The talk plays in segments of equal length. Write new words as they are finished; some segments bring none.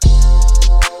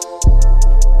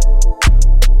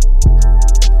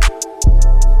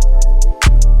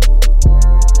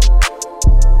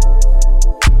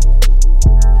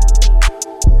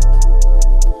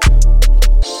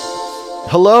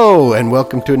Hello, and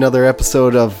welcome to another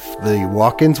episode of the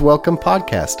Walk-Ins Welcome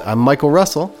podcast. I'm Michael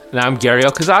Russell. And I'm Gary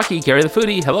Okazaki, Gary the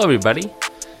Foodie. Hello, everybody.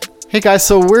 Hey, guys.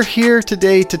 So we're here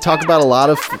today to talk about a lot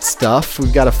of stuff.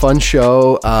 We've got a fun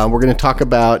show. We're going to talk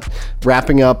about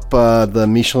wrapping up the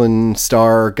Michelin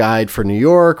star guide for New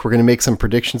York. We're going to make some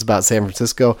predictions about San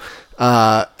Francisco.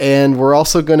 And we're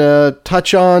also going to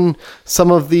touch on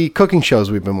some of the cooking shows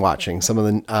we've been watching, some of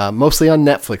the mostly on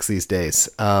Netflix these days.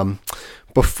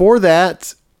 Before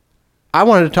that, I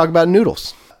wanted to talk about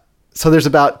noodles. So there's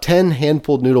about 10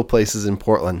 hand-pulled noodle places in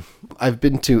Portland. I've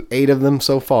been to 8 of them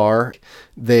so far.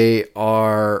 They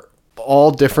are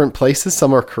all different places.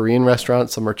 Some are Korean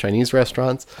restaurants, some are Chinese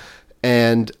restaurants.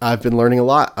 And I've been learning a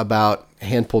lot about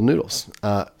hand-pulled noodles.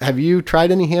 Have you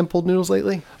tried any hand-pulled noodles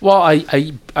lately? Well,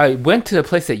 I went to a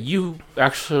place that you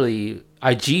actually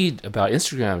IG'd about,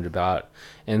 Instagrammed about,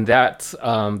 and that's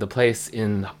the place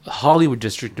in Hollywood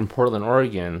District in Portland,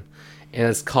 Oregon. And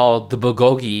it's called the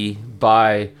Bulgogi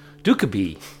by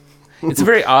Dukabi. It's a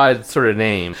very odd sort of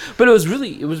name, but it was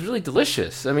really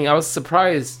delicious. I mean, I was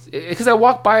surprised because I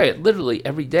walk by it literally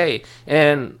every day,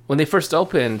 and when they first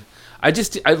opened, I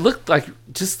looked like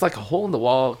just like a hole in the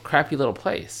wall, crappy little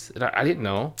place. And I didn't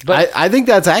know, but I think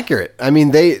that's accurate. I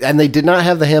mean, they did not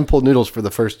have the hand pulled noodles for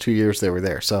the first 2 years they were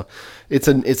there, so it's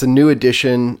a new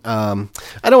addition. I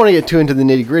don't want to get too into the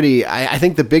nitty gritty. I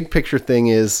think the big picture thing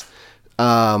is,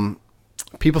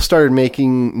 people started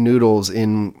making noodles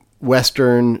in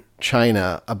Western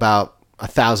China about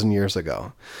 1,000 years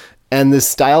ago. And this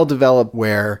style developed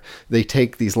where they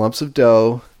take these lumps of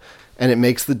dough and it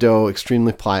makes the dough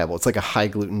extremely pliable. It's like a high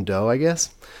gluten dough, I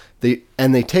guess. They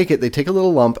take a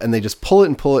little lump and they just pull it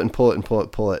and pull it and pull it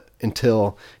and pull it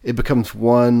until it becomes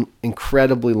one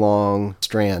incredibly long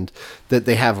strand that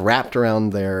they have wrapped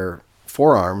around their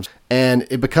forearms, and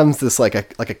it becomes this like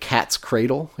a cat's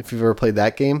cradle, if you've ever played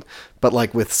that game, but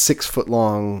like with 6-foot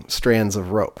long strands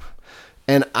of rope.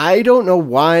 And I don't know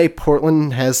why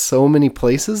Portland has so many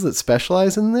places that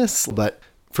specialize in this, but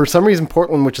for some reason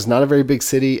Portland, which is not a very big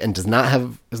city and is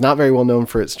not very well known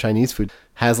for its Chinese food,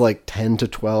 has like 10 to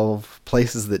 12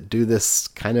 places that do this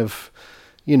kind of,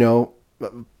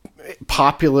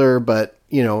 popular, but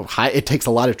it takes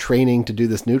a lot of training to do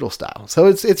this noodle style. So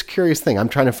it's a curious thing. I'm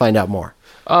trying to find out more.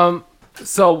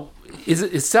 So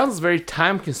it sounds very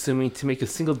time consuming to make a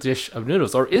single dish of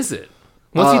noodles, or is it?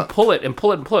 Once you pull it, and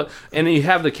then you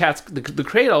have the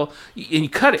cradle, and you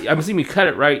cut it. I'm assuming you cut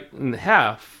it right in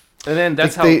half, and then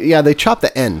that's they chop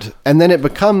the end, and then it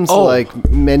becomes let's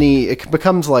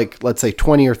say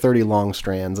 20 or 30 long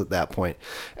strands at that point,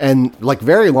 and like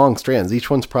very long strands. Each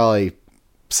one's probably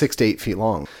 6 to 8 feet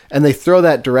long, and they throw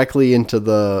that directly into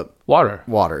the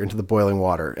into the boiling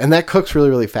water, and that cooks really,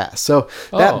 really fast. So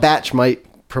that batch might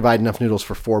provide enough noodles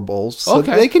for 4 bowls, so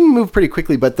they can move pretty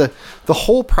quickly. But the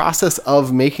whole process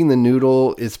of making the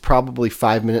noodle is probably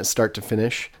 5 minutes start to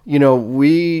finish.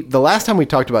 The last time we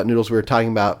talked about noodles, we were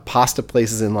talking about pasta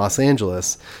places in Los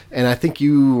Angeles, and I think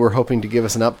you were hoping to give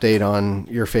us an update on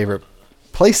your favorite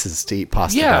places to eat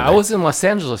pasta. Yeah, I was in Los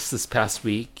Angeles this past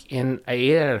week, and I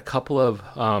ate at a couple of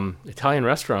Italian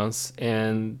restaurants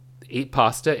and ate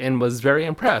pasta and was very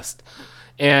impressed.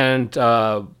 And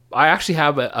I actually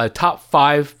have the top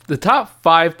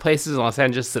 5 places in Los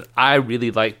Angeles that I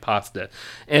really like pasta.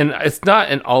 And it's not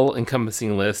an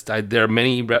all-encompassing list. There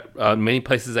are many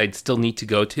places I still need to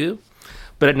go to.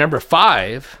 But at number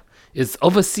 5 is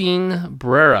Officine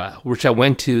Brera, which I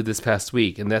went to this past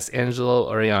week, and that's Angelo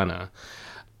Oriana.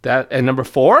 And number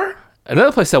 4,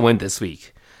 another place I went this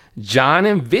week, John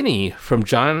and Vinny from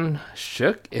John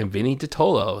Shook and Vinny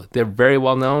DiTolo. They're very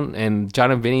well known, and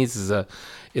John and Vinny's is a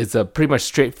pretty much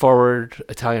straightforward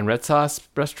Italian red sauce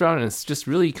restaurant, and it's just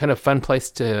really kind of fun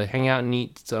place to hang out and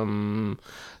eat some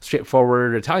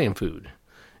straightforward Italian food.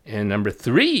 And number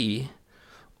 3,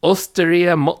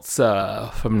 Osteria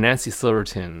Mozza from Nancy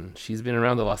Silverton. She's been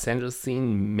around the Los Angeles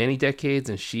scene many decades,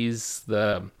 and she's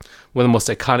one of the most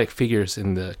iconic figures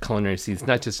in the culinary scenes,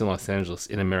 not just in Los Angeles,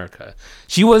 in America.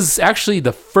 She was actually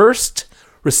the first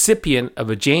recipient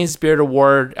of a James Beard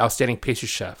Award Outstanding Pastry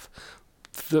Chef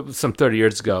some 30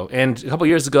 years ago. And a couple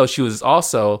years ago, she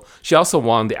also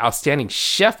won the Outstanding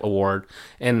Chef Award.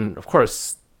 And of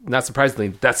course, not surprisingly,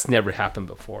 that's never happened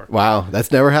before. Wow,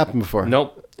 that's never happened before.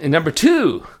 Nope. And number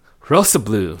 2, Rosa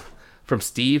Blue from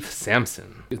Steve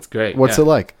Sampson. It's great. What's it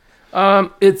like?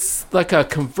 It's like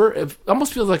it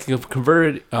almost feels like a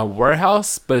converted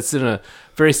warehouse, but it's in a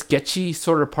very sketchy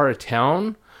sort of part of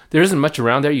town. There isn't much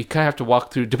around there. You kind of have to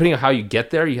walk through, depending on how you get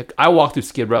there. I walked through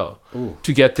Skid Row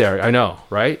to get there. I know,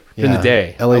 right? Yeah. In the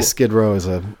day. LA Skid Row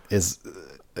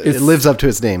it lives up to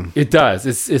its name. It does.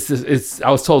 It's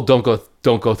I was told don't go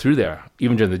don't go through there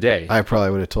even during the day. I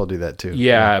probably would have told you that too.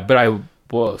 Yeah, but I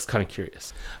was kind of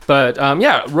curious. But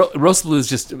yeah, Roast Blue is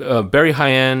just a very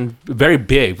high end, very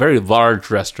big, very large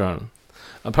restaurant.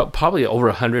 Probably over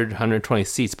 100, 120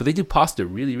 seats, but they do pasta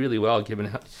really, really well,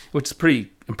 which is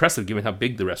pretty impressive given how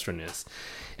big the restaurant is.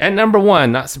 And number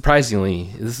one, not surprisingly,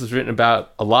 this was written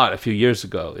about a lot a few years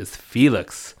ago, is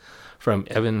Felix from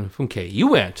Evan Funke. You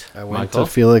went. I went Michael.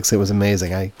 to Felix. It was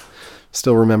amazing. I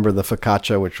still remember the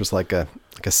focaccia, which was like a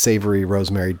savory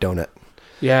rosemary donut.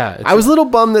 Yeah. I was a little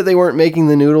bummed that they weren't making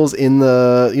the noodles in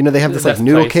the, they have this like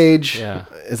noodle cage. Yeah.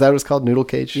 Is that what it's called? Noodle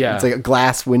cage? Yeah. It's like a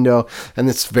glass window and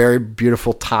it's very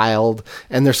beautiful tiled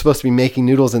and they're supposed to be making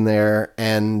noodles in there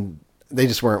and they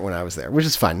just weren't when I was there, which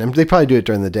is fine. I mean, they probably do it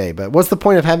during the day, but what's the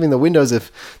point of having the windows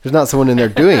if there's not someone in there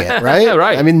doing it, right?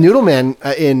 Right. I mean, Noodle Man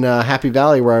in Happy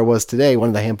Valley, where I was today, one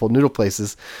of the hand-pulled noodle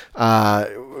places,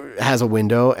 has a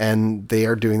window and they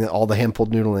are doing all the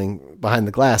hand-pulled noodling behind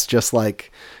the glass, just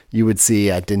like you would see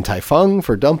at Din Tai Fung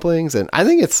for dumplings. And I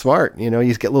think it's smart. You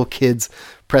get little kids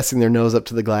pressing their nose up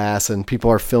to the glass and people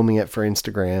are filming it for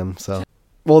Instagram. So,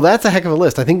 well, that's a heck of a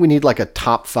list. I think we need like a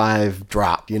top 5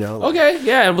 drop, Okay,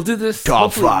 yeah, and we'll do this.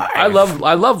 Top 5. I love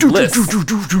lists.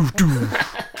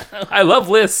 I love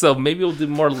lists, so maybe we'll do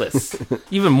more lists.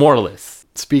 Even more lists.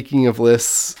 Speaking of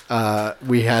lists,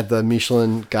 we had the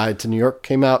Michelin Guide to New York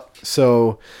came out.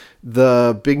 So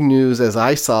the big news as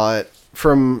I saw it,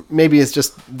 from maybe it's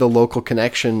just the local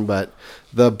connection, but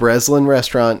the Breslin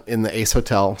restaurant in the Ace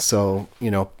Hotel. So,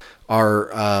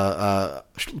 our a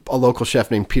local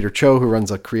chef named Peter Cho, who runs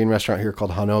a Korean restaurant here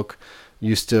called Hanok,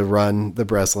 used to run the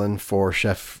Breslin for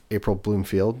Chef April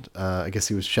Bloomfield. I guess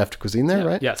he was chef de cuisine there,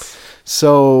 right? Yes.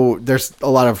 So there's a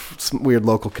lot of some weird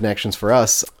local connections for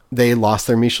us. They lost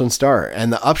their Michelin star.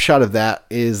 And the upshot of that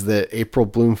is that April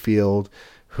Bloomfield,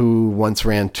 who once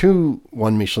ran 2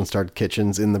 Michelin-starred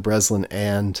kitchens in the Breslin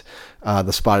and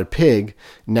the Spotted Pig,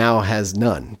 now has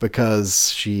none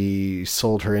because she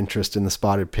sold her interest in the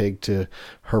Spotted Pig to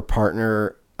her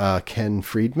partner, Ken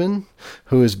Friedman,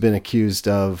 who has been accused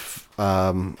of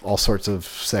all sorts of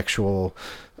sexual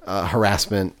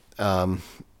harassment,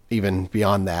 even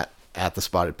beyond that, at the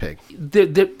Spotted Pig.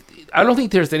 I don't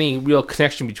think there's any real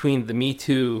connection between the Me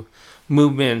Too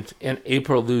movement and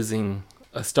April losing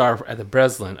a star at the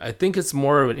Breslin. I think it's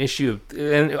more of an issue of,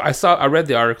 and I read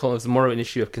the article, it's more of an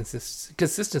issue of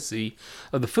consistency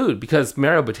of the food, because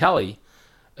Mario Batali,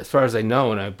 as far as I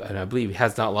know, and I believe,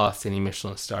 has not lost any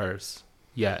Michelin stars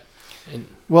yet.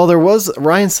 Well,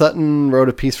 Ryan Sutton wrote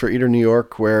a piece for Eater New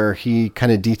York where he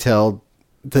kind of detailed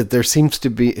that it seems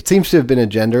to have been a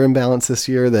gender imbalance this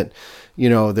year, that,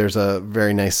 there's a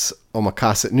very nice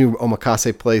new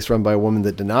omakase place run by a woman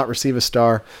that did not receive a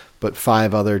star, but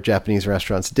 5 other Japanese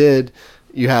restaurants did.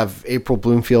 You have April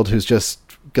Bloomfield, who's just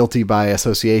guilty by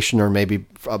association, or maybe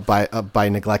by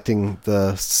neglecting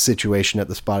the situation at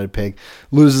the Spotted Pig,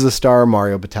 loses a star.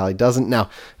 Mario Batali doesn't. Now,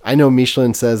 I know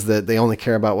Michelin says that they only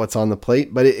care about what's on the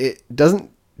plate, but it doesn't.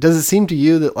 Does it seem to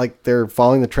you that like they're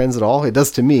following the trends at all? It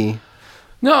does to me.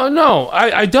 No,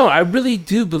 I don't. I really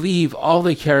do believe all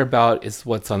they care about is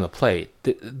what's on the plate.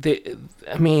 They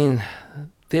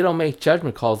don't make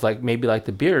judgment calls like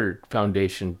the Beard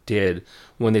Foundation did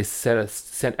when they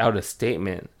sent out a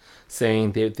statement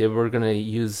saying they were going to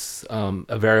use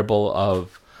a variable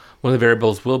of, one of the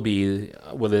variables will be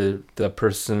whether the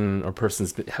person or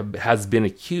persons has been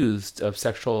accused of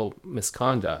sexual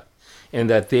misconduct, and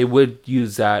that they would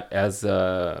use that as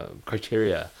a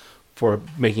criteria for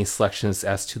making selections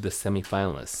as to the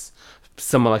semifinalists.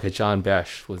 Someone like a John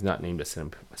Besh was not named a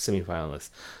semifinalist.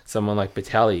 Someone like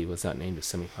Batali was not named a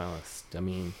semifinalist. I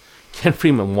mean, Ken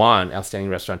Friedman won Outstanding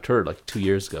Restaurateur like 2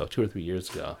 or 3 years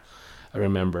ago, I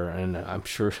remember, and I'm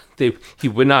sure he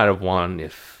would not have won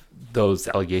if those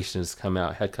allegations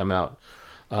had come out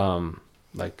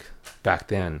like back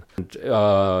then.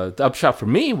 The upshot for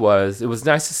me was, it was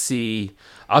nice to see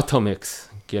Automix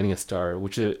getting a star,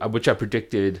 which I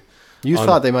predicted. You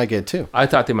thought they might get 2. I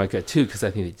thought they might get 2 because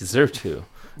I think they deserve 2.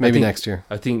 Maybe next year.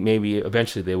 I think maybe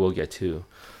eventually they will get 2.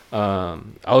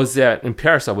 In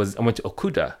Paris. I went to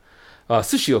Okuda,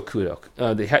 Sushi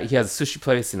Okuda. He has a sushi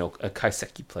place and a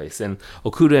kaiseki place, and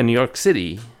Okuda in New York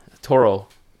City,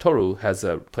 Toru has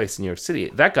a place in New York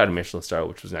City that got a Michelin star,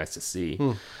 which was nice to see.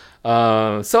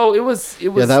 So it was.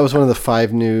 Yeah, that was one of the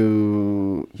 5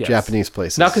 new Japanese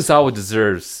places. Nakazawa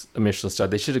deserves a Michelin star.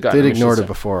 They should have gotten. They'd ignored it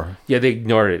before. Yeah, they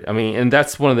ignored it. I mean, and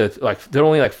that's one of the there are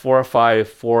only 4 or 5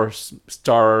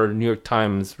 4-star New York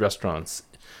Times restaurants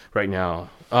right now.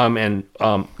 And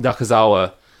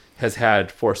Nakazawa has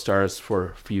had 4 stars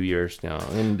for a few years now,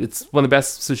 and it's one of the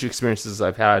best sushi experiences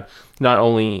I've had, not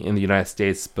only in the United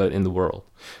States but in the world.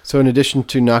 So in addition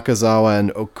to Nakazawa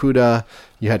and Okuda,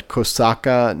 you had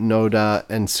Kosaka, Noda,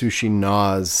 and Sushi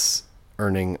Naz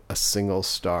earning a single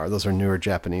star. Those are newer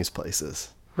Japanese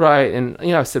places. Right, and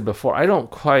I've said before,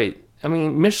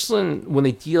 Michelin, when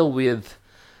they deal with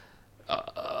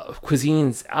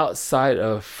cuisines outside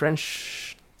of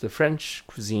the French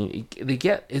cuisine,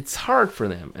 it's hard for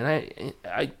them, and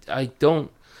I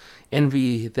don't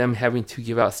envy them having to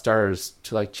give out stars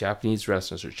to like Japanese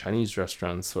restaurants or Chinese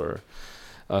restaurants or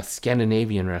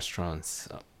Scandinavian restaurants.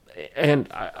 And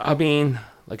I mean,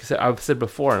 like I said, I've said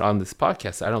before on this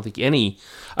podcast, I don't think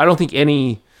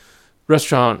any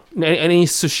restaurant, any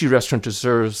sushi restaurant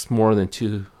deserves more than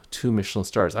two Michelin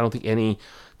stars. I don't think any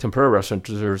tempura restaurant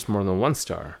deserves more than 1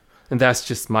 star, and that's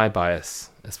just my bias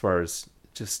as far as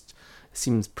just it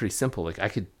seems pretty simple. Like I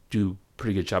could do a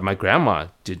pretty good job. My grandma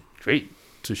did great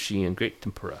sushi and great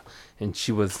tempura, and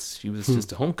she was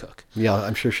just a home cook. Yeah,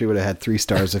 I'm sure she would have had 3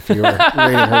 stars if you were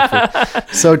rating her food.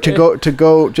 So to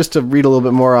go just to read a little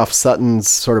bit more off Sutton's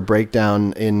sort of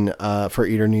breakdown in for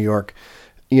Eater New York.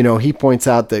 He points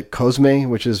out that Cosme,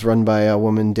 which is run by a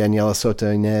woman, Daniela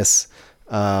Soto Inés,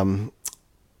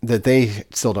 that they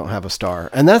still don't have a star.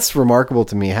 And that's remarkable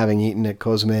to me, having eaten at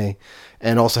Cosme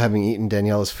and also having eaten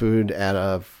Daniela's food at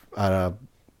a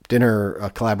dinner, a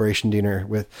collaboration dinner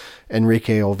with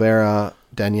Enrique Olvera,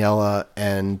 Daniela,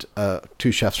 and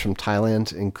 2 chefs from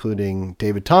Thailand, including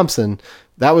David Thompson.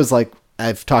 That was like,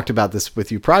 I've talked about this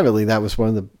with you privately, that was one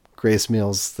of the greatest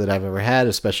meals that I've ever had,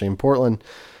 especially in Portland.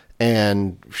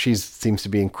 And she seems to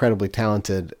be incredibly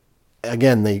talented.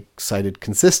 Again, they cited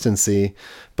consistency,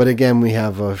 but again, we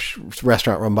have a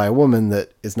restaurant run by a woman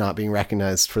that is not being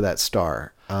recognized for that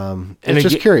star. And it's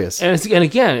just curious. And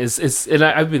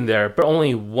I've been there, but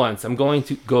only once. I'm going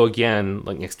to go again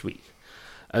like next week.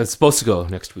 I was supposed to go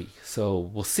next week, so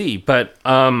we'll see. But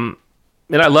and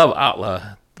I love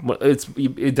Atla.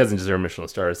 It doesn't deserve a Michelin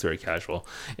star. It's very casual,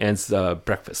 and it's a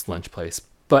breakfast lunch place,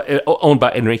 but owned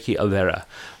by Enrique Olvera.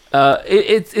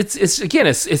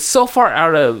 It's so far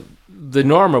out of the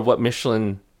norm of what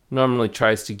Michelin normally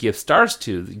tries to give stars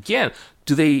to. Again,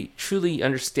 do they truly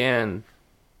understand,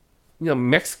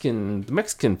 Mexican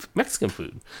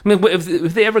food? I mean,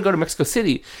 if they ever go to Mexico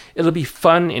City, it'll be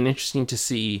fun and interesting to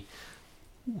see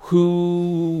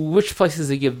which places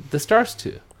they give the stars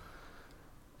to.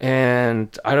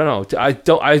 And I don't know. I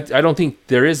don't think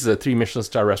there is a 3 Michelin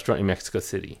star restaurant in Mexico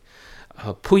City.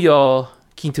 Puyol,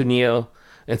 Quintonil,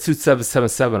 and Suit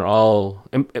 777 are all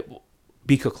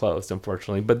Bico closed,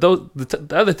 unfortunately. But the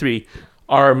other 3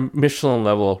 are Michelin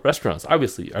level restaurants.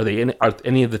 Obviously, are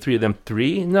any of the 3 of them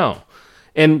 3? No.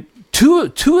 And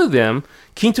two of them,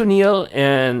 Quintonil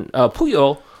and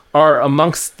Puyol, are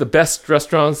amongst the best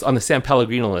restaurants on the San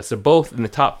Pellegrino list. They're both in the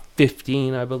top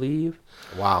 15, I believe.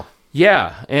 Wow.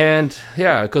 Yeah, and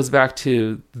it goes back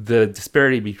to the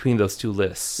disparity between those 2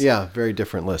 lists. Yeah, very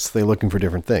different lists. They're looking for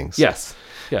different things. Yes.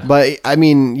 Yeah. But, I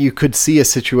mean, you could see a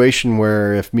situation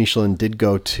where if Michelin did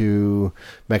go to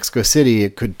Mexico City,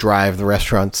 it could drive the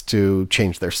restaurants to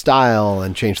change their style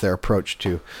and change their approach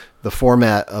to the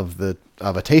format of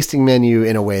a tasting menu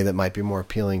in a way that might be more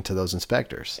appealing to those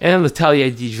inspectors. And L'Atelier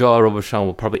di Joël Robuchon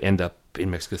will probably end up in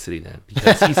Mexico City then,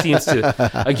 because he seems to.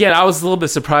 Again, I was a little bit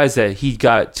surprised that he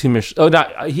got 2 Michelin. Oh,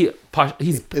 not he's.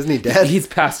 Isn't he dead? He's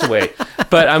passed away,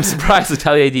 but I'm surprised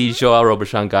L'Atelier di Joël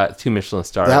Robuchon got 2 Michelin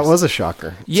stars. That was a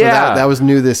shocker. Yeah, so that was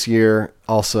new this year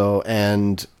also,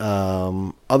 and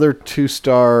other 2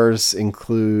 stars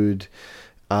include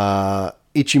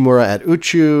Ichimura at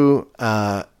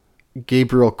Uchu.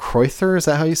 Gabriel Kreuther, is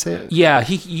that how you say it? Yeah,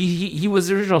 he was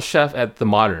the original chef at the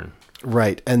Modern.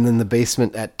 Right, and then the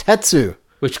basement at Tetsu,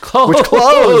 which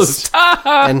closed,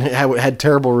 and had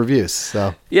terrible reviews.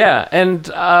 So yeah, and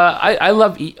I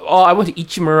love. I went to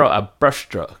Ichimura at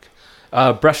Brushstroke.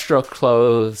 Brushstroke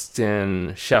closed,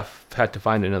 and chef had to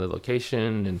find another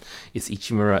location, and it's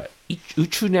Ichimura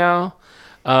Uchu now.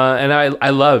 And I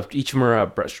loved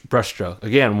Ichimura Brushstroke.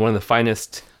 Again, one of the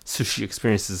finest sushi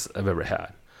experiences I've ever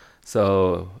had.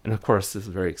 So, and of course, this is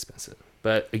very expensive,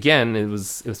 but again, it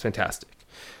was fantastic.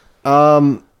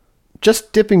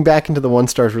 Just dipping back into the 1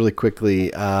 stars really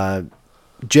quickly.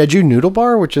 Jeju Noodle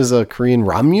Bar, which is a Korean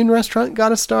ramyun restaurant,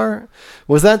 got a star.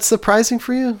 Was that surprising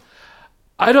for you?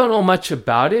 I don't know much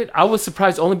about it. I was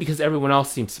surprised only because everyone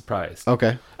else seemed surprised.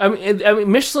 Okay. I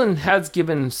mean, Michelin has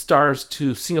given stars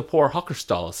to Singapore hawker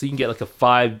stalls, so you can get like a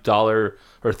 $5 or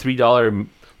 $3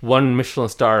 1 Michelin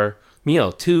star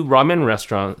meal. 2 ramen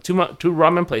restaurants, two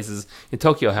ramen places in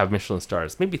Tokyo have Michelin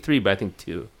stars. Maybe 3, but I think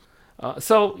 2.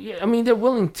 So, yeah, I mean, they're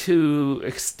willing to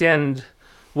extend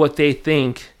what they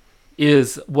think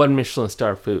is one Michelin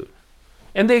star food.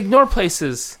 And they ignore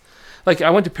places like I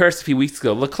went to Paris a few weeks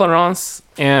ago. Le Clarence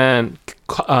and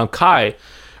Kai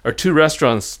are two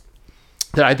restaurants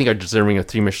that I think are deserving of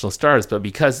 3 Michelin stars, but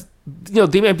because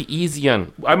they might be easy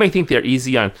on. I may think they're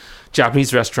easy on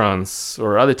Japanese restaurants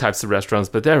or other types of restaurants,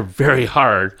 but they're very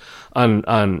hard on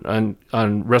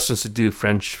restaurants that do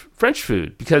French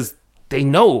food because they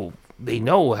know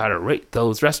how to rate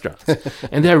those restaurants,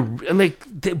 and they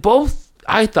both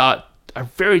I thought are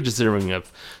very deserving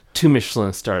of 2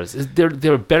 Michelin stars.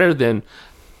 They're better than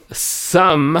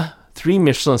some 3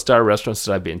 Michelin star restaurants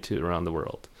that I've been to around the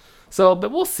world. So,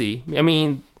 but we'll see. I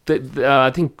mean,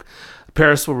 I think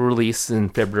Paris will release in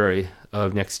February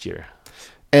of next year.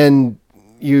 And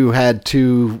you had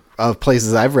 2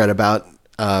 places I've read about,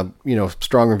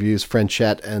 strong reviews,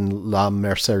 Frenchette and La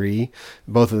Mercerie.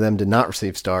 Both of them did not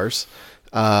receive stars.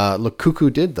 Le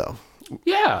Coucou did, though.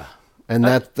 Yeah. And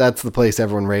that's the place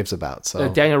everyone raves about. So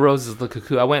Daniel Rose's Le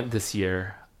Coucou. I went this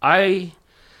year. Oh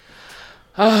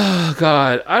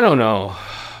God, I don't know.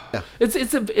 Yeah.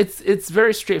 It's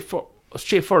very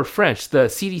straightforward French. The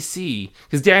CDC,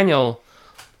 because Daniel,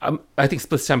 I think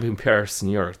splits time between Paris and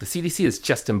New York. The CDC is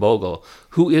Justin Bogle,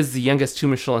 who is the youngest 2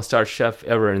 Michelin star chef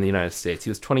ever in the United States. He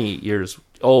was 28 years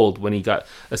old when he got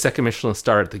a 2nd Michelin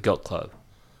star at the Gilt Club.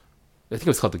 I think it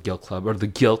was called the Gilt Club or the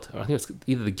Gilt. I think it was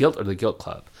either the Gilt or the Gilt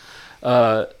Club.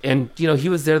 And he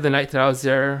was there the night that I was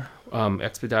there,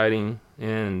 expediting,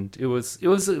 and it was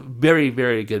a very,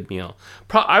 very good meal.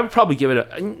 I would probably give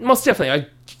it most definitely.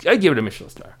 I'd give it a Michelin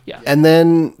star. Yeah. And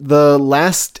then the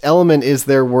last element is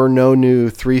there were no new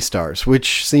 3 stars,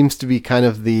 which seems to be kind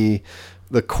of the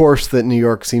course that New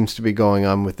York seems to be going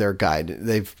on with their guide.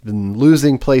 They've been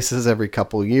losing places every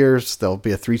couple of years. There'll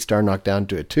be a 3-star knocked down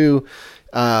to a 2.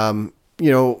 I'm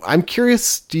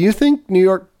curious, do you think New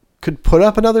York could put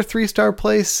up another 3-star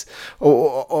place?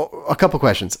 A couple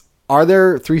questions. Are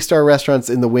there 3-star restaurants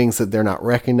in the wings that they're not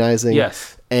recognizing?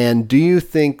 Yes. And do you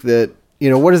think that,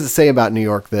 what does it say about New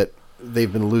York that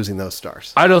they've been losing those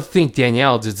stars? I don't think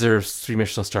Danielle deserves 3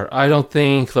 Michelin stars. I don't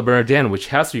think Le Bernardin, which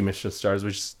has 3 Michelin stars,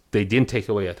 which they didn't take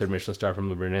away a 3rd Michelin star from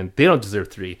Le Bernardin, they don't deserve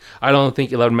 3. I don't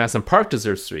think 11 Madison Park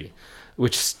deserves 3,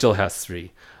 which still has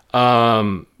 3.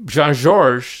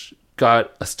 Jean-Georges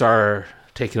got a star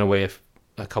taken away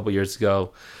a couple years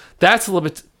ago. That's a little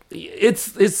bit.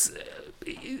 It's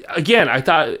again. I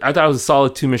thought it was a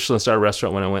solid 2 Michelin star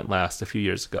restaurant when I went last a few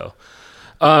years ago.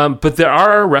 But there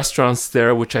are restaurants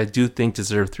there which I do think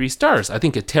deserve 3 stars. I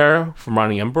think Eter from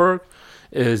Oranienburg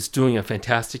is doing a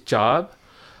fantastic job.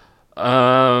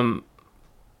 Blanca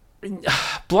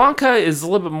is a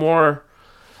little bit more.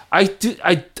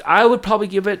 I would probably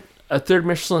give it a 3rd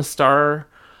Michelin star.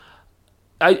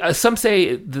 Some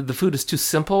say the food is too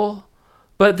simple,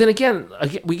 but then again,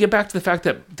 we get back to the fact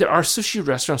that there are sushi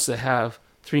restaurants that have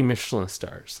 3 Michelin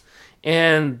stars,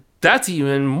 and that's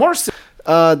even more simple.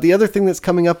 The other thing that's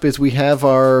coming up is we have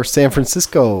our San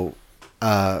Francisco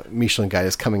Michelin guide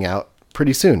is coming out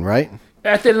pretty soon, right?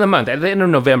 At the end of the month, at the end of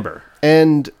November.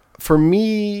 And for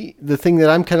me, the thing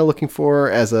that I'm kind of looking for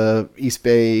as a East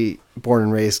Bay born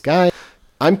and raised guy,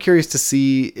 I'm curious to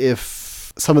see if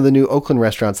some of the new Oakland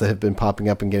restaurants that have been popping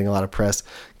up and getting a lot of press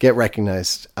get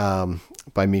recognized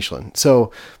by Michelin.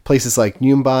 So places like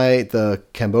Nhum Bai, the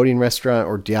Cambodian restaurant,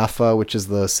 or Diafa, which is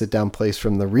the sit-down place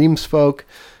from the Reams folk.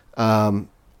 And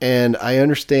I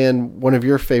understand one of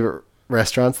your favorite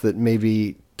restaurants that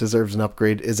maybe deserves an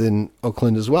upgrade is in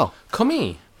Oakland as well.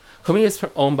 Komi. Komi is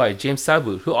owned by James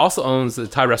Sabut, who also owns a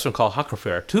Thai restaurant called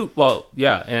Hakkafair.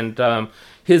 And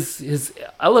his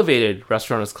elevated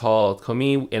restaurant is called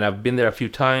Komi, and I've been there a few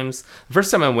times. The first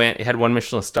time I went, it had 1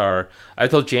 Michelin star. I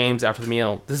told James after the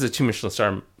meal, this is a 2 Michelin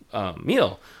star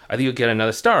meal. I think you'll get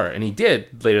another star, and he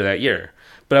did later that year.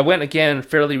 But I went again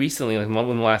fairly recently, like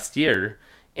last year,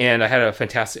 and I had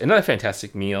another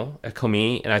fantastic meal at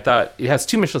Komi, and I thought it has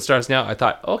 2 Michelin stars now. I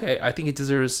thought, okay, I think it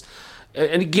deserves.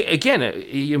 And again,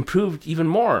 he improved even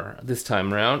more this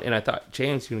time around, and I thought,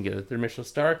 James, you're going to get a 3rd Michelin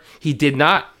star. He did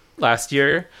not last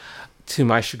year, to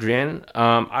my chagrin.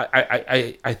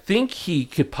 I think he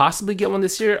could possibly get one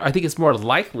this year. I think it's more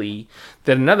likely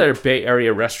that another Bay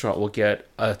Area restaurant will get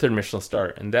a 3rd Michelin star,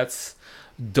 and that's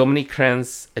Dominique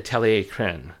Cren's Atelier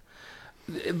Cren.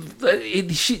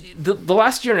 The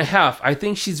last year and a half, I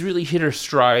think she's really hit her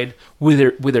stride with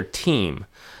her team.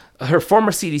 Her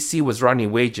former CDC was Rodney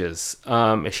Wages.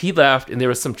 He left, and there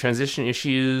was some transition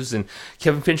issues, and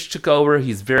Kevin Finch took over.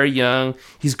 He's very young.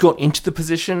 He's going into the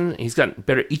position. He's gotten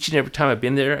better each and every time I've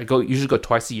been there. I usually go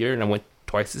twice a year, and I went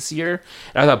twice this year.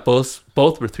 And I thought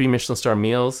both were 3 Michelin star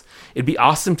meals. It'd be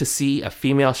awesome to see a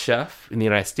female chef in the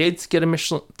United States get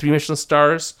 3 Michelin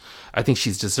stars. I think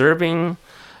she's deserving.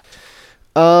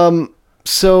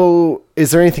 So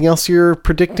is there anything else you're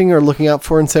predicting or looking out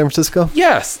for in San Francisco?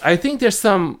 Yes, I think there's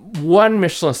some 1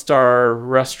 Michelin star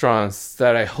restaurants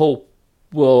that I hope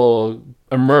will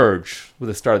emerge with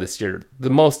a star this year. The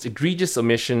most egregious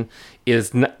omission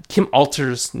is Kim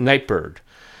Alter's Nightbird.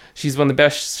 She's one of the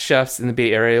best chefs in the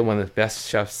Bay Area, one of the best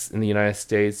chefs in the United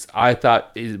States. I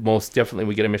thought it most definitely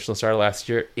would get a Michelin star last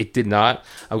year. It did not.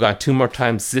 I've gone 2 more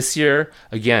times this year.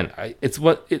 Again,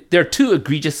 there are 2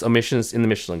 egregious omissions in the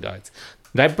Michelin guides.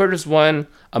 Nightbird is one.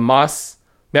 Amos,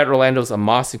 Matt Orlando's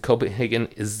Amos in Copenhagen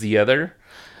is the other.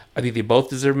 I think they both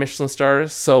deserve Michelin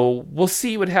stars. So we'll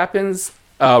see what happens.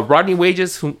 Rodney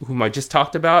Wages, whom I just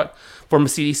talked about, former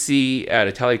CDC at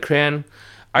Atelier Cran.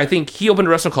 I think he opened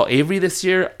a restaurant called Avery this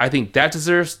year. I think that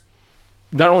deserves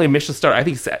not only a Michelin star. I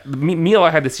think the meal I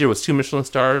had this year was 2 Michelin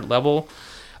star level.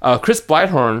 Chris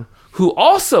Blythorn, who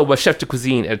also was chef de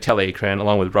cuisine at Atelier Cran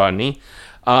along with Rodney,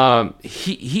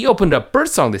 he opened up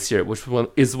Birdsong this year, which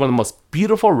is one of the most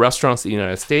beautiful restaurants in the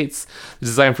United States. The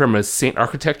design firm is Saint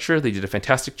Architecture. They did a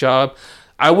fantastic job.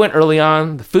 I went early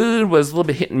on. The food was a little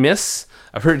bit hit and miss.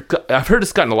 I've heard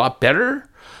it's gotten a lot better.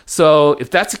 So if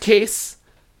that's the case,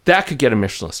 that could get a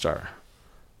Michelin star.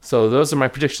 So those are my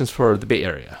predictions for the Bay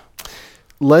Area.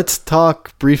 Let's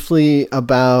talk briefly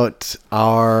about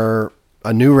a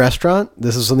new restaurant.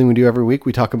 This is something we do every week.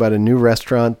 We talk about a new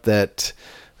restaurant that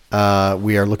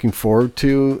we are looking forward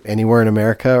to anywhere in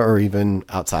America or even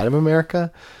outside of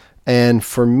America. And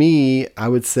for me, I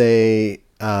would say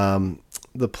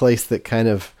the place that kind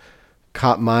of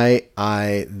caught my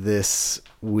eye this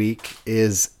week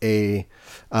is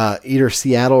Eater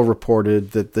Seattle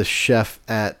reported that the chef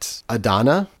at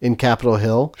Adana in Capitol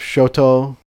Hill,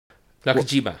 Shoto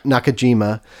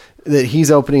Nakajima, that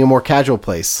he's opening a more casual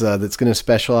place that's going to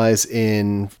specialize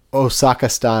in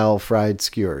Osaka-style fried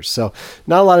skewers. So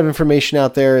not a lot of information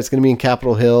out there. It's going to be in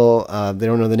Capitol Hill. They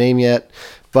don't know the name yet.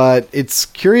 But it's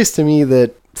curious to me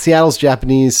that Seattle's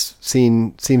Japanese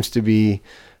scene seems to be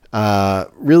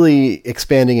really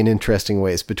expanding in interesting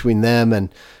ways between them and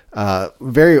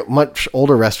very much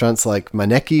older restaurants like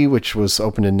Maneki, which was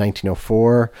opened in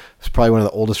 1904. It's probably one of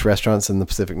the oldest restaurants in the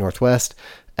Pacific Northwest.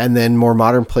 And then more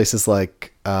modern places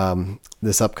like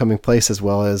this upcoming place, as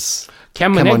well as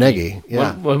Kemonegi.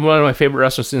 Yeah. One of my favorite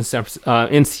restaurants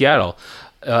in Seattle.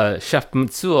 Chef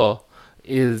Mitsuo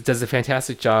does a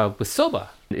fantastic job with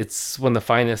soba. It's one of the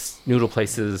finest noodle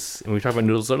places, and we talked about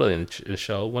noodles earlier in the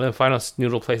show, one of the finest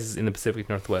noodle places in the Pacific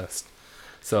Northwest.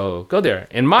 So go there.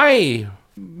 And my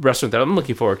restaurant that I'm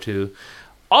looking forward to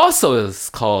also is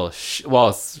called, it's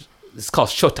called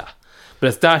Shota.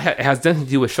 But it has nothing to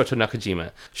do with Shoto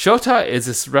Nakajima. Shota is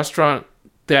this restaurant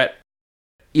that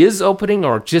is opening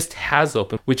or just has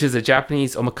opened, which is a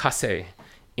Japanese omakase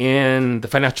in the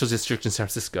financial district in San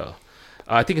Francisco.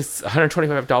 I think it's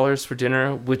 $125 for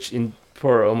dinner, which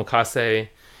for omakase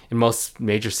in most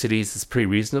major cities is pretty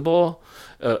reasonable.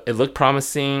 It looked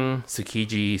promising,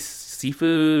 tsukiji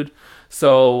seafood.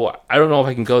 So I don't know if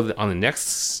I can go on the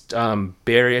next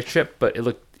Bay Area trip, but it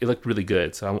looked really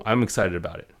good. So I'm excited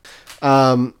about it.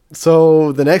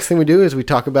 So the next thing we do is we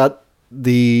talk about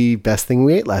the best thing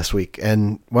we ate last week.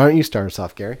 And why don't you start us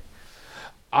off, Gary?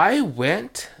 I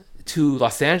went to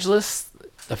Los Angeles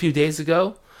a few days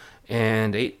ago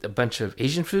and ate a bunch of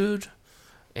Asian food.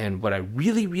 And what I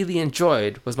really, really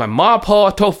enjoyed was my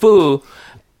mapo tofu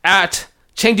at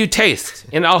Chengdu Taste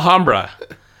in Alhambra.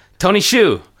 Tony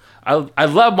Shu. I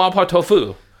love mapo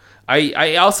tofu.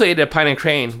 I also ate at Pine and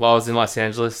Crane while I was in Los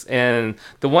Angeles, and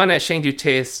the one at Chengdu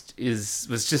Taste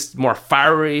was just more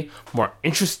fiery, more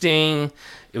interesting.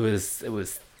 It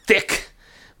was thick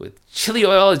with chili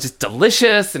oil. It's just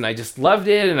delicious, and I just loved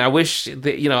it. And I wish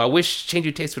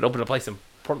Chengdu Taste would open a place in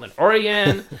Portland,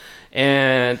 Oregon,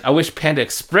 and I wish Panda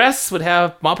Express would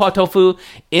have mapo tofu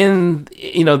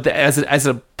as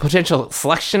a potential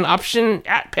selection option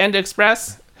at Panda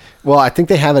Express. Well, I think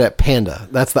they have it at Panda.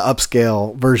 That's the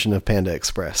upscale version of Panda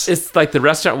Express. It's like the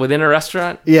restaurant within a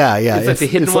restaurant? Yeah. It's like the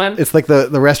hidden one? It's like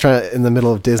the restaurant in the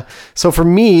middle of Disney. So for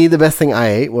me, the best thing I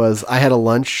ate was I had a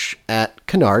lunch at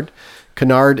Canard.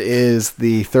 Canard is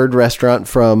the third restaurant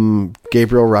from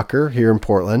Gabriel Rucker here in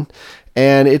Portland.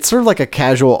 And it's sort of like a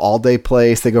casual all-day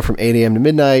place. They go from 8 a.m. to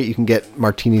midnight. You can get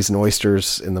martinis and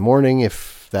oysters in the morning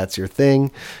if that's your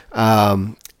thing.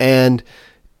 And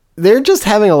they're just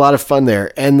having a lot of fun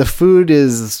there, and the food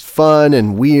is fun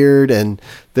and weird, and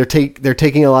they're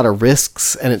taking a lot of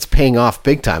risks, and it's paying off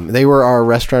big time. They were our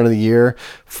restaurant of the year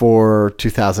for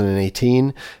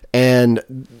 2018,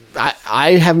 And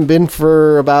I haven't been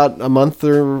for about a month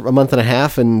or a month and a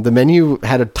half, and the menu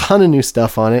had a ton of new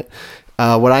stuff on it.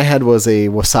 What I had was a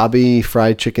wasabi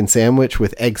fried chicken sandwich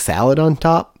with egg salad on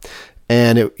top.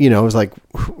 And it was like,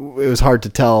 it was hard to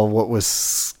tell what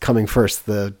was coming first,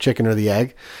 the chicken or the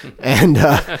egg. And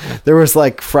there was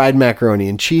like fried macaroni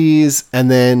and cheese.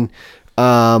 And then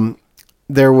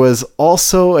there was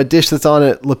also a dish that's on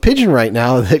at Le Pigeon right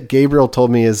now that Gabriel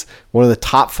told me is one of the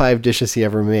top 5 dishes he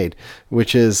ever made,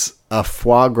 which is a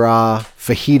foie gras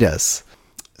fajitas.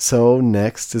 So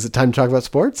next, is it time to talk about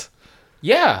sports?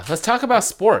 Yeah, let's talk about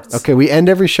sports. Okay, we end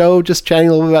every show just chatting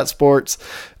a little bit about sports.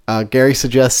 Gary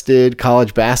suggested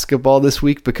college basketball this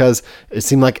week because it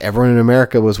seemed like everyone in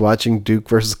America was watching Duke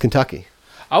versus Kentucky.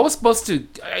 I was supposed to,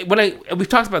 we've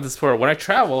talked about this before. When I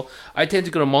travel, I tend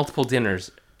to go to multiple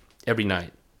dinners every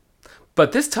night.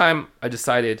 But this time, I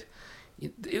decided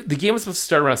the game was supposed to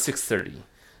start around 6:30.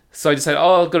 So I decided,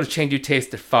 I'll go to Chengdu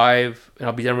Taste at 5, and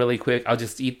I'll be done really quick. I'll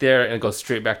just eat there and go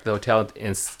straight back to the hotel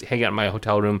and hang out in my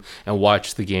hotel room and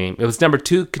watch the game. It was number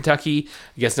 2 Kentucky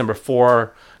against number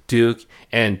 4 Duke,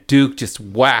 and Duke just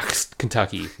waxed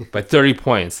Kentucky by 30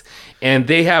 points. And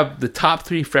they have the top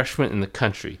 3 freshmen in the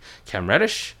country: Cam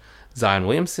Reddish, Zion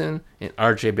Williamson, and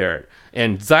R.J. Barrett.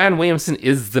 And Zion Williamson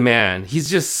is the man. He's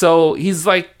just he's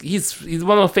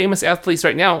one of the famous athletes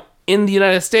right now in the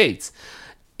United States.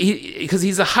 Because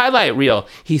he's a highlight reel.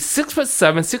 He's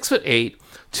 6'7", 6'8",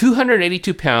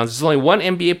 282 pounds. There's only one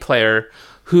NBA player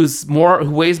who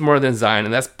weighs more than Zion,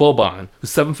 and that's Boban, who's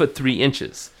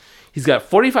 7'3". He's got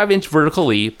 45-inch vertical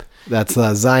leap. That's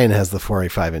Zion has the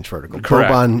 45-inch vertical.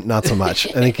 Correct. Boban, not so much.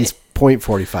 I think he's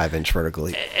 0.45-inch vertical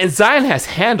leap. And Zion has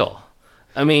handle.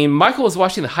 I mean, Michael was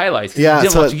watching the highlights. Yeah,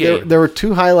 so there were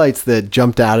 2 highlights that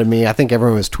jumped out at me. I think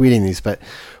everyone was tweeting these, but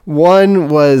one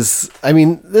was, I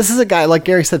mean, this is a guy, like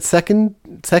Gary said, second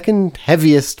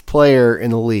heaviest player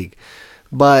in the league.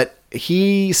 But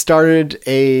he started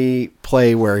a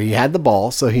play where he had the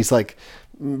ball, so he's like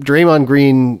Draymond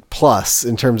Green plus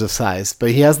in terms of size,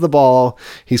 but he has the ball.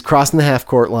 He's crossing the half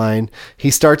court line.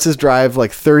 He starts his drive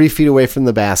like 30 feet away from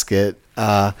the basket,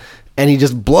 and he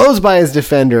just blows by his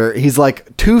defender. He's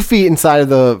like 2 feet inside of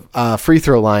the free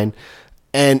throw line,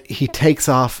 and he takes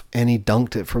off and he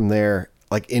dunked it from there,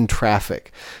 like in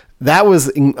traffic. That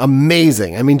was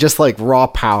amazing. I mean, just like raw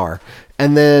power.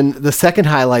 And then the second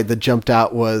highlight that jumped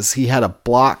out was he had a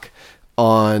block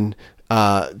on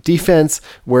defense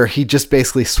where he just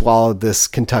basically swallowed this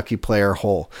Kentucky player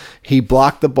whole. He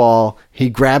blocked the ball, he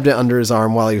grabbed it under his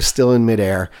arm while he was still in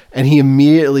midair, and he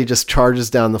immediately just charges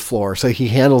down the floor. So he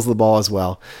handles the ball as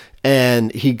well.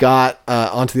 And he got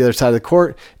onto the other side of the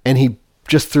court, and he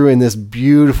just threw in this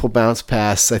beautiful bounce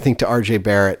pass, I think, to R.J.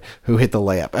 Barrett, who hit the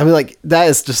layup. I mean, like, that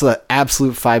is just an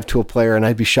absolute 5-tool player, and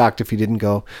I'd be shocked if he didn't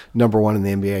go number 1 in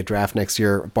the NBA draft next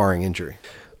year, barring injury.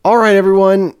 All right,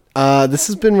 everyone. This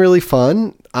has been really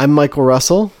fun. I'm Michael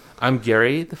Russell. I'm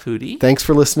Gary, the foodie. Thanks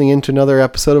for listening in to another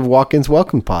episode of Walk-In's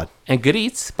Welcome Pod. And good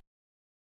eats. Bye.